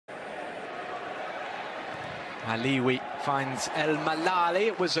Aliwi finds El Malali.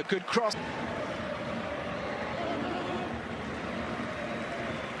 It was a good cross.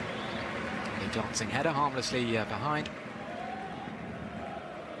 A glancing header, harmlessly behind.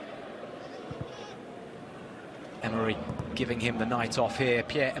 Emery giving him the night off here.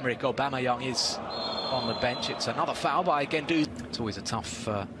 Pierre-Emerick Aubameyang is on the bench. It's another foul by Gendouzi. It's always a tough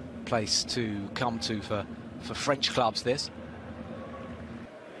place to come to for French clubs, this.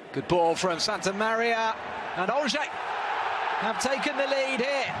 Good ball from Santa Maria, and Angers have taken the lead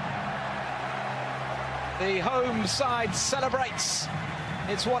here. The home side celebrates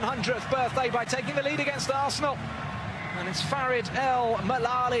its 100th birthday by taking the lead against Arsenal. And it's Farid El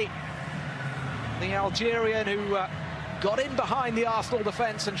Malali, the Algerian who got in behind the Arsenal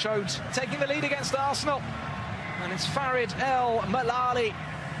defence and showed taking the lead against Arsenal. And it's Farid El Malali,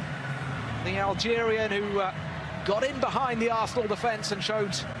 the Algerian who got in behind the Arsenal defence and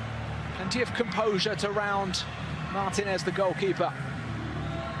showed plenty of composure to round Martinez, the goalkeeper.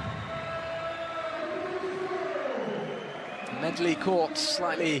 Medley caught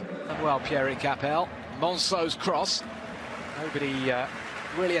slightly unwell, Pierre Capel. Monceau's cross. Nobody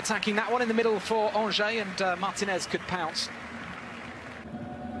really attacking that one in the middle for Angers, and Martinez could pounce.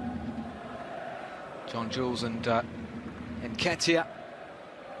 John Jules and Nketiah.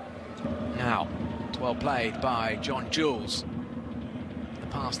 Now, it's well played by John Jules. The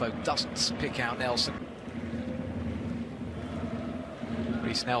pass, though, doesn't pick out Nelson.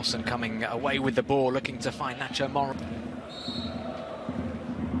 Reece Nelson coming away with the ball, looking to find Nacho Monreal.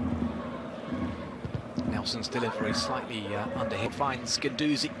 Nelson's delivery slightly under him. Finds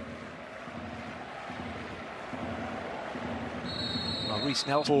Gendouzi. Well, Reece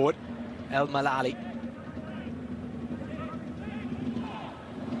Nelson forward. El Malali.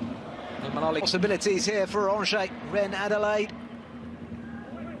 El Malali. Possibilities here for Angers. Ren Adelaide.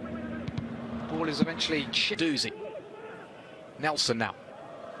 Ball is eventually Gendouzi. Nelson now.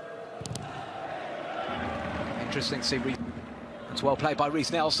 Interesting to see Reece. It's well played by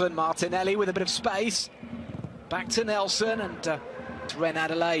Reece Nelson. Martinelli with a bit of space. Back to Nelson, and to Ren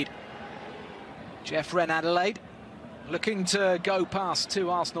Adelaide. Jeff Ren Adelaide looking to go past two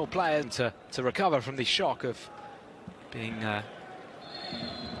Arsenal players to recover from the shock of being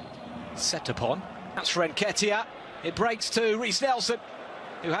set upon. That's for Nketiah. It breaks to Reece Nelson,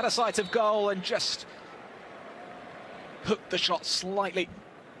 who had a sight of goal and just hooked the shot slightly.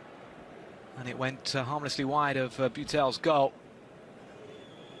 And it went harmlessly wide of Butel's goal.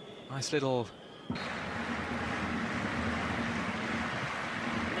 Nice little...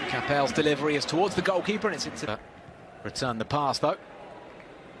 Capel's delivery is towards the goalkeeper, and it's into... Return the pass, though.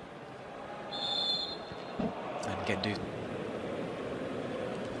 And Gendouzi.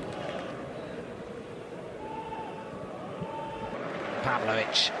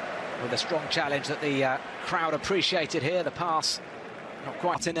 Pavlovic with a strong challenge that the crowd appreciated here. The pass, not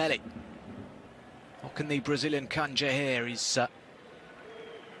quite. Martinelli. What can the Brazilian conjure here? He's...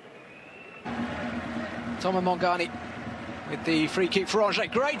 Thomas Mongani with the free kick for Angers.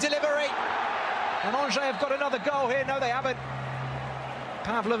 Great delivery! And Angers have got another goal here. No, they haven't.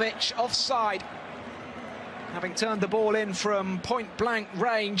 Pavlovic offside, having turned the ball in from point-blank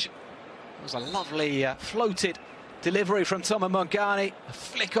range. It was a lovely floated delivery from Thomas Mongani. A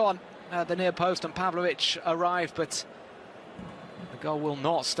flick on the near post, and Pavlovic arrived, but the goal will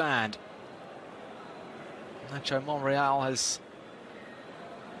not stand. Nacho Monreal has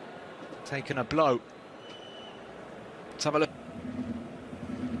taken a blow. Let's have a look.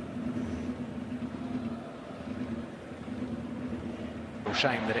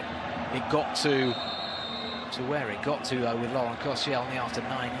 Shame that it got to where it got to with Laurent Koscielny after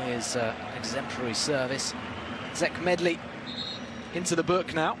 9 years exemplary service. Zek Medley into the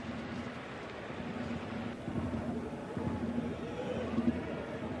book now.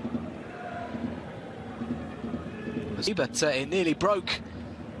 But it nearly broke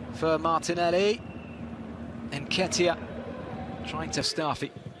for Martinelli. Nketiah trying to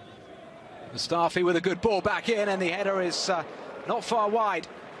Mustafi with a good ball back in, and the header is not far wide.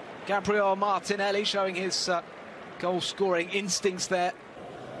 Gabriel Martinelli showing his goal-scoring instincts there.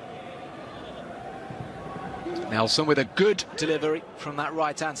 Nelson with a good delivery from that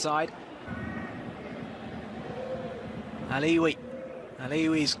right-hand side.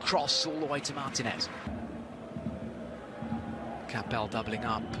 Aliwi's cross all the way to Martinez. Capel doubling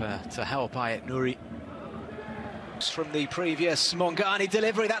up to help Ayet Nouri. From the previous Mongani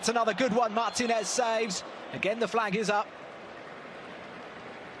delivery, that's another good one. Martinez saves. Again, the flag is up.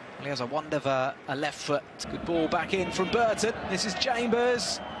 He has a wonder of a left foot. Good ball back in from Burton. This is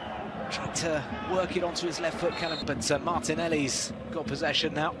Chambers. Tried to work it onto his left foot, but Martinelli's got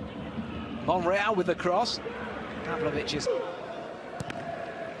possession now. Monreal with the cross. Pavlovic's.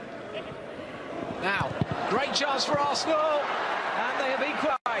 Now, great chance for Arsenal, and they have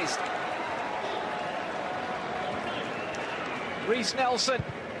equalised. Reece Nelson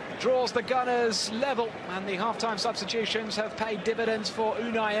draws the Gunners level, and the half-time substitutions have paid dividends for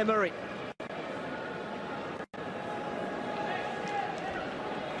Unai Emery.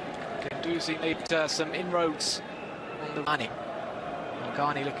 Guendouzi made some inroads on the Ghani.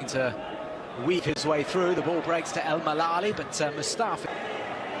 Ghani looking to weave his way through. The ball breaks to El Malali, but Mustafi.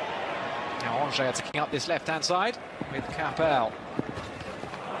 Now Angers are taking up this left-hand side with Capel.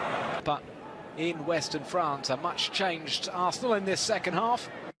 But in Western France, a much changed Arsenal in this second half,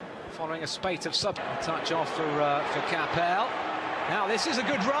 following a spate of sub. Touch off for Capel. Now this is a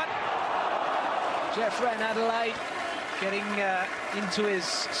good run. Jeffrey Adelaide getting into his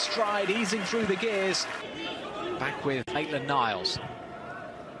stride, easing through the gears. Back with Maitland-Niles.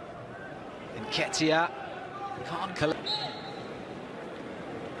 Nketiah can't collect.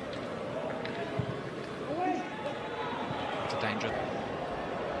 It's a danger.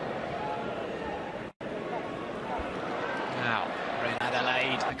 Now,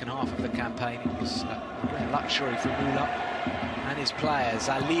 Adelaide, second half of the campaign, it was a great luxury for Moula and his players.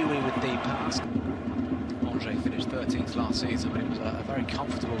 Aliwi with the pass. Angers finished 13th last season, but it was a very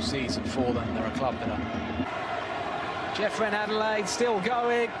comfortable season for them. They're a club that are... Jeffrey Adelaide still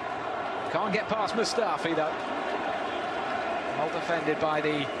going. Can't get past Mustafi, though. Well defended by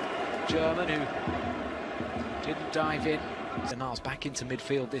the German, who didn't dive in. Zanar's back into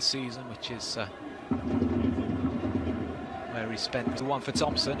midfield this season, which is where he spent the one for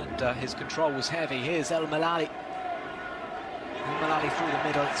Thompson, and his control was heavy. Here's El Malali. El Malali through the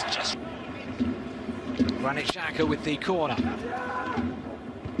middle. It's just Granit Xhaka with the corner.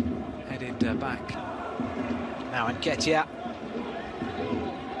 Headed back. Now Nketiah.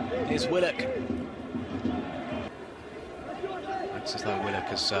 Here's Willock. Looks as though Willock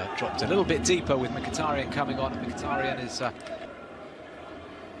has dropped a little bit deeper with Mkhitaryan coming on. Mkhitaryan is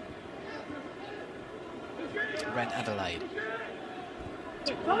Ren Adelaide.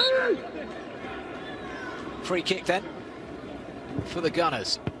 Free kick then for the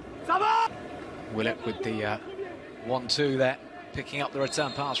Gunners. Willock with the 1-2 there, picking up the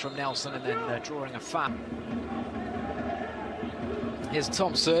return pass from Nelson and then drawing a foul. Here's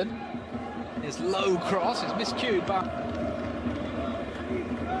Thompson. His low cross is miscued, but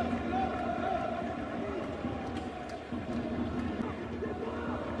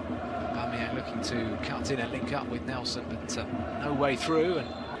Aubameyang looking to cut in and link up with Nelson, but no way through. And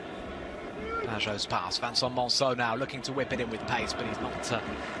Pajot's pass. Vincent Monceau now looking to whip it in with pace, but he's not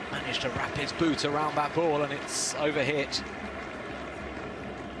managed to wrap his boot around that ball, and it's overhit.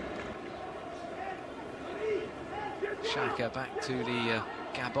 Xhaka back to the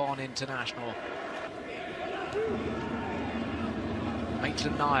Gabon international.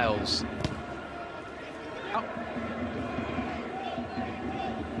 Maitland-Niles. Oh.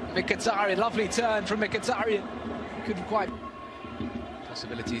 Mkhitaryan, lovely turn from Mkhitaryan. Couldn't quite.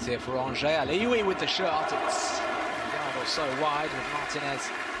 Possibilities here for Angers. Aliwi with the shot. It's a yard or so wide with Martinez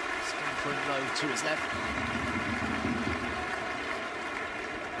scampering low to his left.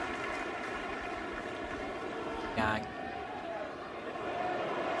 Yang.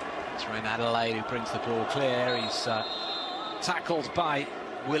 It's Ren Adelaide who brings the ball clear. He's tackled by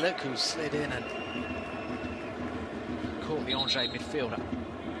Willock, who slid in and caught the Angers midfielder.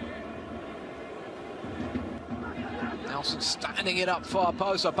 Nelson standing it up far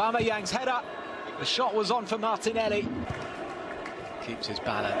post. Aubameyang's header. The shot was on for Martinelli. Keeps his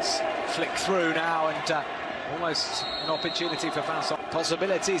balance. Flick through now, and almost an opportunity for Vincent.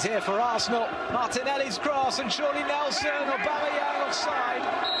 Possibilities here for Arsenal. Martinelli's cross, and surely Nelson. Aubameyang offside.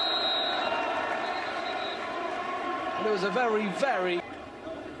 But it was a very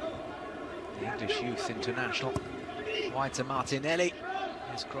English youth international. Wide to Martinelli.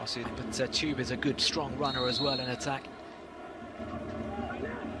 His crossing, but Tube is a good strong runner as well in attack.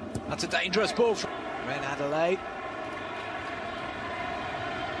 That's a dangerous ball from Ren Adelaide.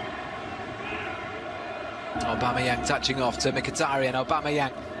 Aubameyang touching off to Mkhitaryan.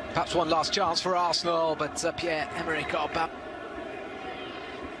 Aubameyang, perhaps one last chance for Arsenal, but Pierre-Emerick Aubameyang.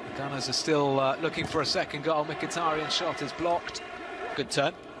 The Gunners are still looking for a second goal. Mkhitaryan's shot is blocked. Good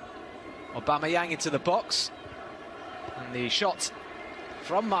turn. Aubameyang into the box. And the shot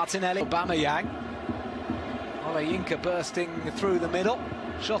from Martinelli. Aubameyang. Olayinka bursting through the middle.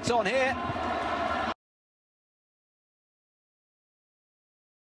 Shot on here.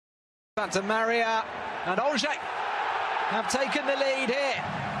 Santa Maria and Angers have taken the lead here.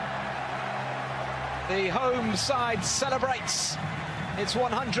 The home side celebrates its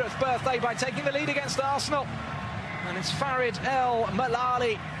 100th birthday by taking the lead against Arsenal. And it's Farid El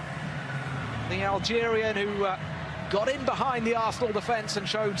Malali, the Algerian who got in behind the Arsenal defence and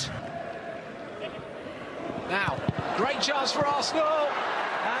showed. Now, great chance for Arsenal,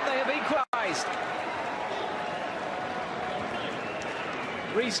 and they have equalised.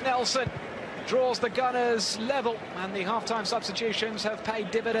 Reece Nelson draws the Gunners level, and the half-time substitutions have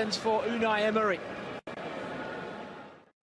paid dividends for Unai Emery.